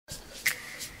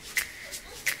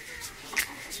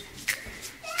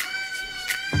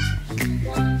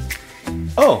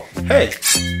Oh, hey,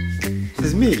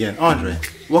 it's me again, Andre.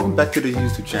 Welcome back to the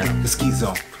YouTube channel, the Ski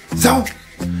Zone.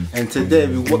 And today,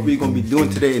 what we're gonna be doing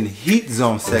today in the Heat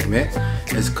Zone segment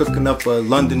is cooking up a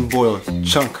London boiled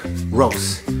chunk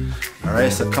roast. All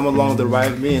right, so come along the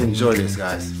ride with me and enjoy this,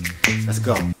 guys. Let's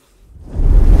go.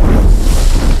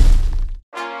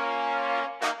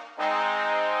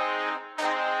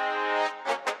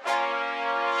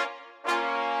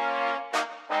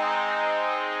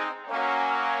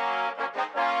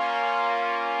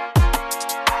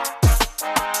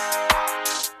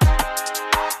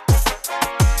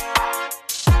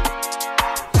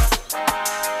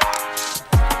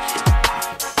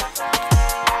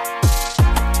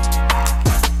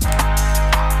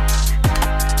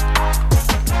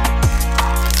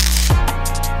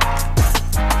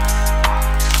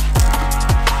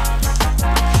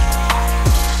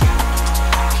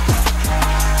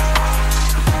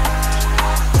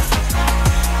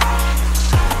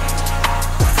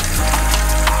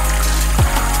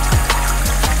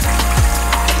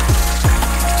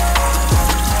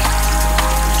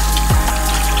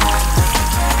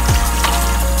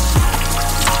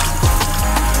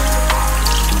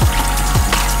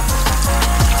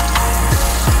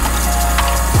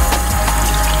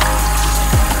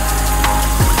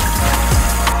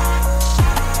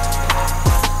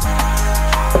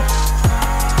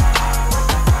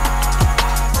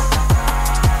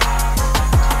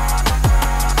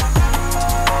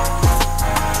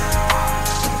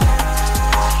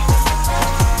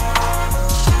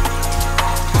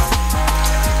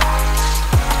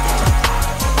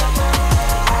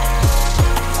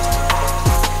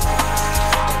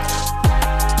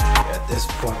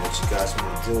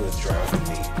 Do is dry out the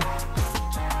meat,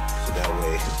 so that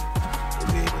way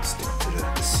we'll be able to stick to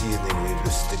the seasoning, we'll be able to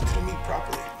stick to the meat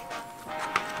properly.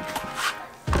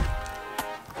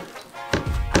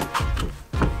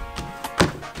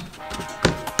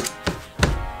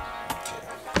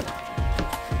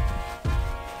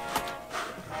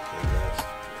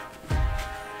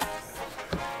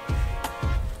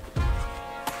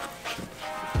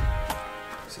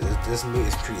 So this meat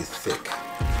is pretty thick.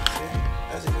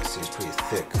 As you can see, it's pretty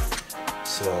thick.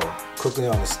 So cooking it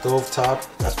on the stove top,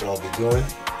 that's what I'll be doing.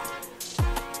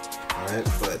 Alright,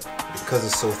 but because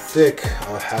it's so thick,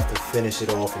 I'll have to finish it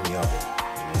off in the oven.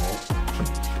 Alright?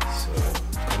 So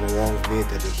come along with me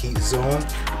to the Heat Zone.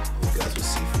 You guys will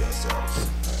see for yourselves.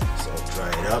 Alright, so I'll dry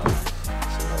it up.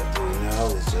 So what I'll do now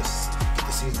is just get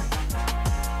the seasoning.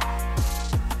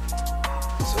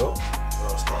 So what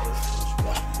I'll start with is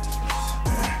wash my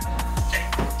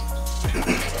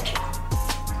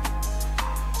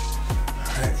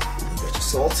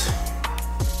salt.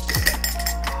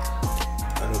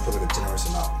 I'm gonna put like a generous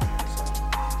amount.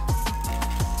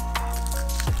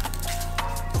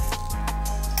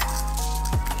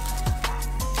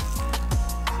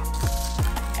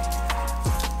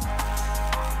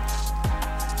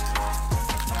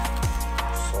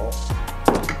 Salt.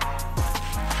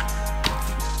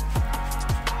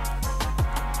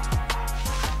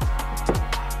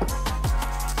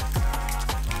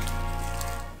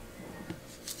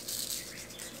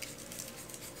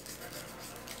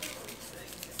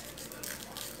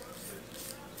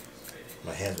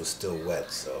 My hands were still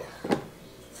wet, so kind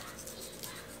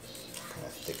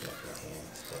of thicken up my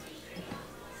hands. But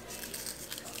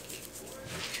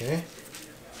okay.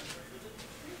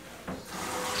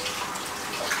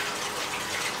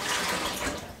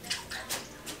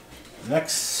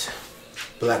 Next,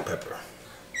 black pepper.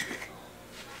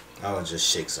 I will just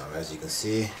shake some. As you can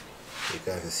see, you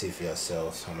guys can see for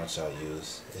yourselves how much I'll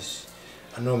use.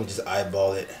 I normally just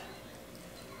eyeball it.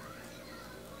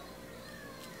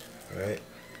 Right.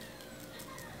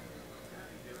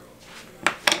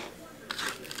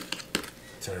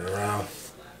 Turn it around.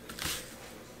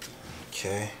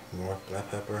 Okay, more black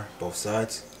pepper, both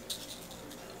sides.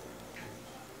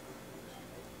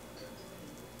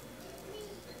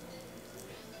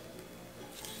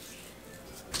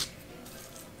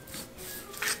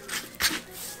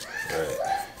 All right.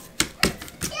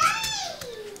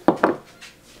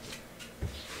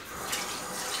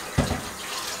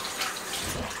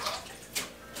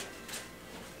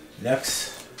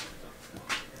 Next,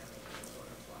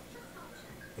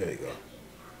 there you go.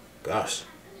 Gosh,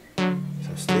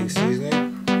 some steak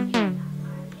seasoning.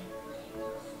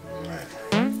 All right.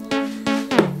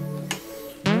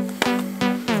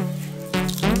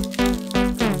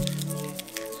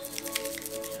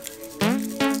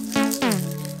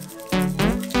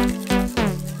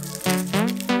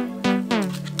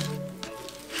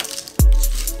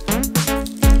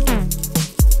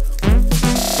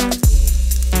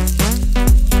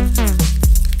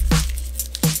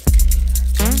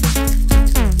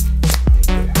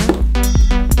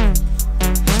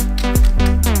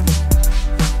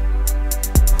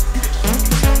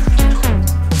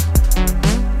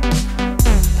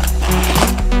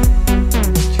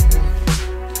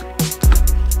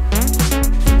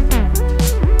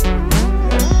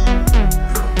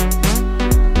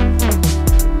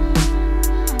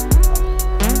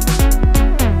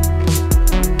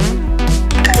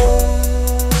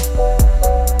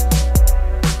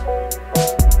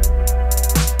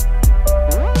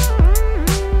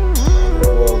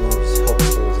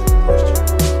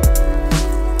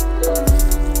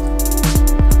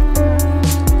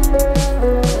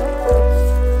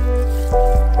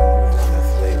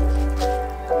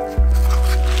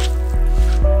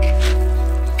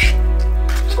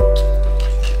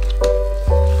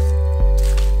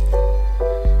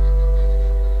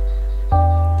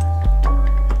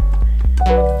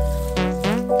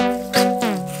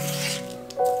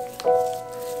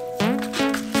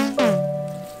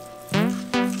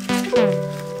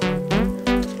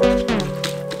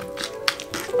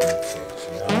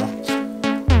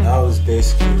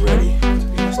 let's get ready to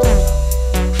be installed.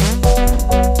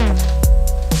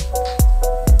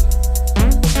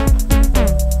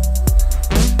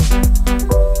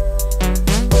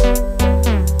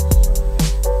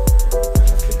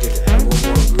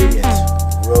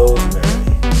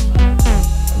 Rosemary.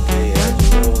 Okay, you add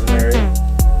your rosemary,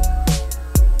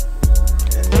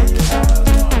 and then you have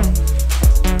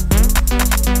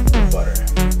butter. So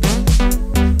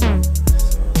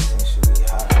this thing should be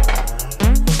hot right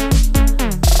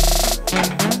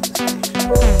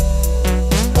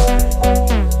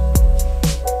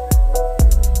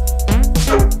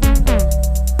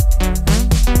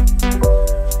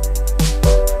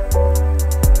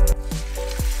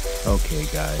Okay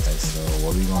guys, so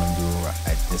what we're going to do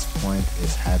at this point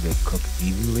is have it cook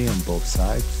evenly on both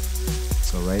sides.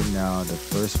 So right now the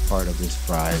first part of this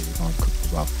fry is going to cook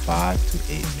for about 5 to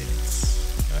 8 minutes.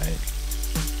 Right?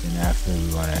 Then after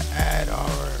we're going to add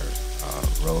our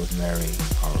rosemary,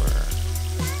 our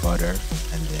butter,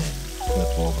 and then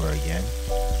flip over again.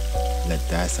 Let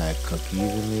that side cook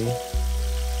evenly.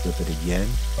 Flip it again.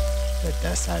 Let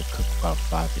that side cook about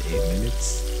 5 to 8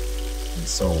 minutes. And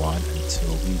so on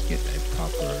until we get a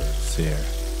proper sear.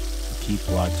 So keep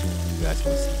watching, you guys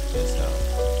will see this out.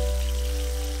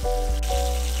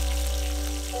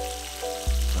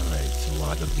 Alright, so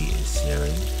while the meat is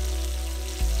searing,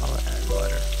 I'll add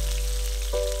butter.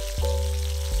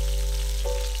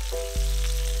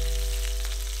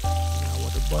 Now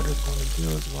what the butter is going to do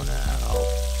is going to help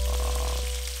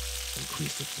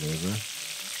increase the flavor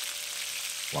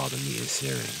while the meat is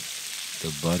searing. The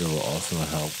butter will also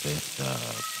help with the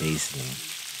basting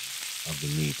of the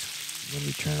meat when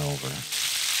we turn over.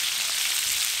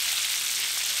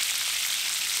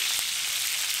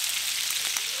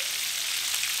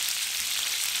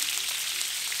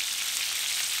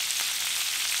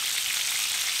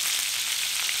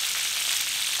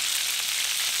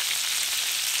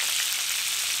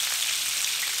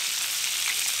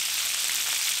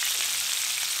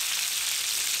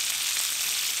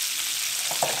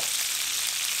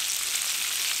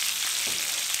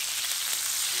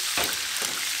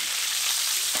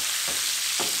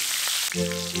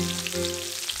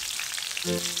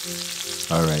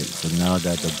 Alright, so now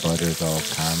that the butter is all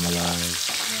caramelized,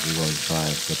 we're going to try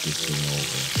and flip this thing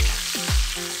over.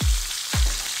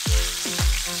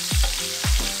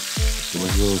 It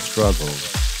was a little struggle,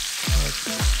 but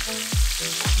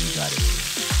we got it.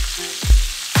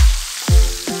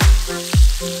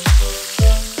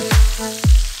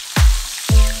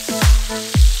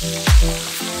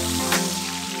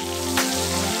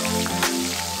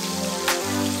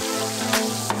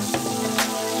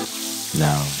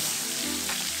 Now,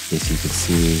 as you can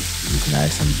see, it's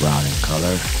nice and brown in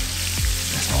color.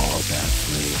 That's all that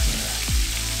flavor.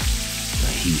 The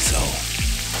miso.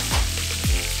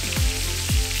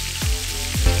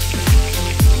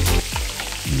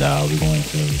 Now we're going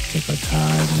to take our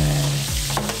time and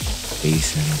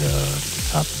basten the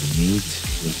top of the meat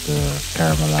with the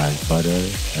caramelized butter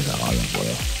and the olive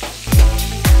oil.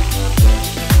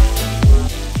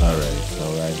 Alright, so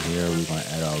right here we're going to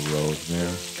add our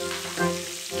rosemary.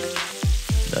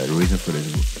 The reason for this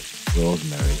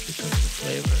rosemary is because of the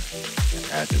flavor. It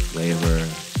adds the flavor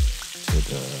to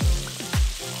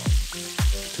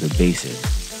the basin.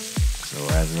 So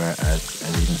as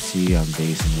you can see, I'm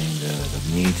basting the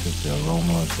meat with the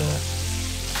aroma of the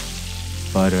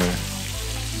butter,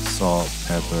 salt,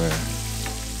 pepper,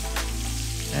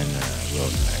 and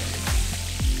rosemary.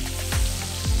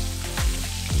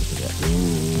 Look at that.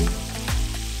 Ooh.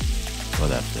 For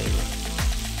that flavor.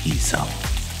 Eat some.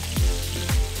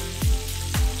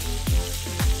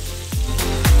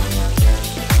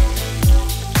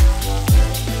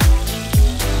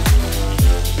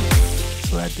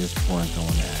 So at this point, I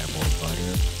want to add more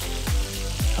butter,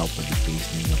 help with the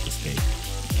basting of the steak.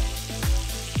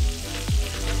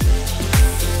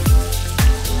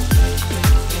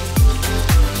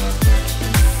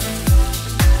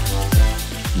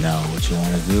 Now, what you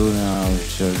want to do now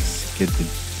is just get the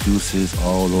juices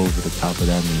all over the top of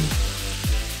that meat.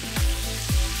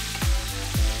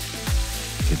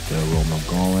 Get the aroma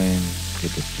going,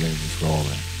 get the flavors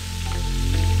rolling.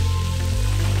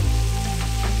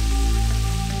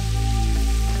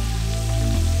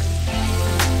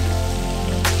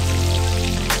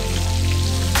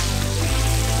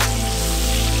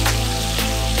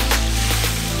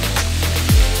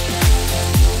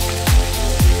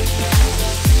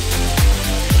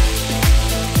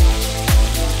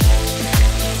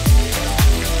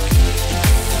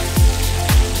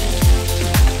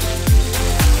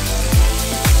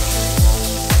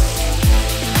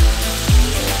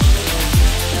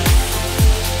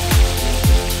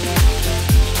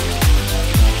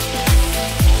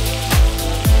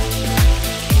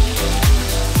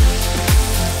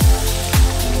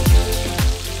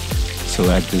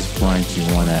 at this point, you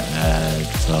want to add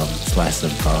some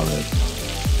slices of garlic.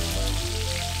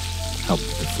 Help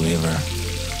with the flavor.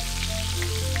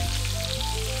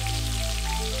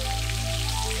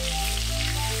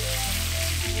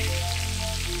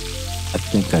 I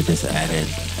think I just added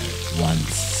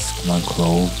one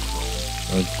clove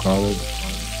of garlic.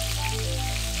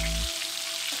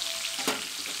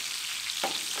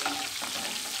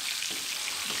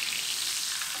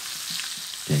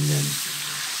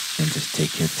 And just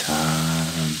take your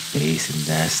time basting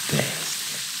that steak.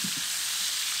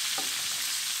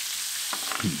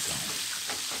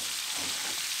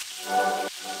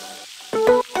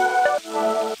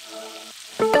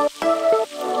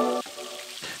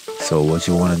 So what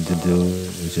you wanted to do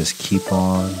is just keep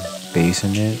on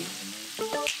basting it.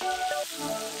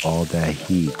 All that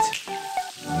heat.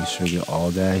 Make sure you get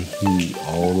all that heat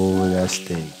all over that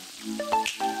steak.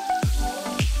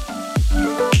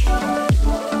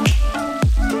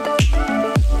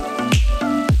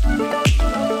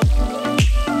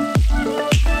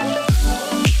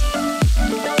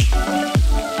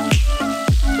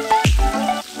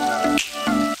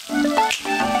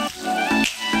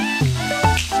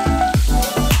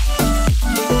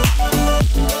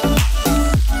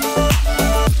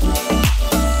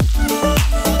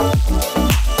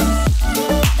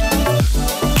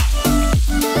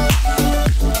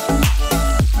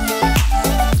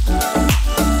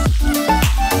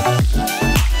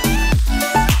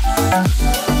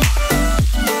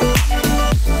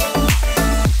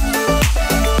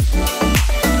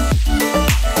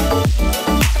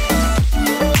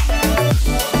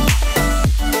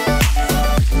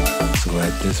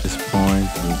 At this point,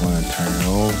 we're going to turn it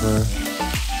over.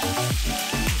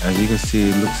 As you can see,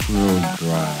 it looks a little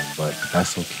dry, but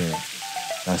that's okay.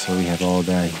 That's why we have all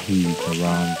that heat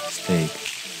around the steak.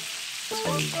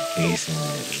 So we're basting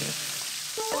it.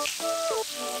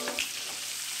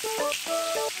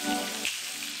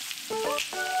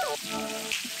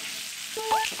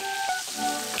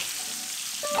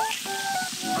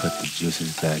 Put the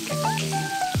juices back in the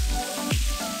meat.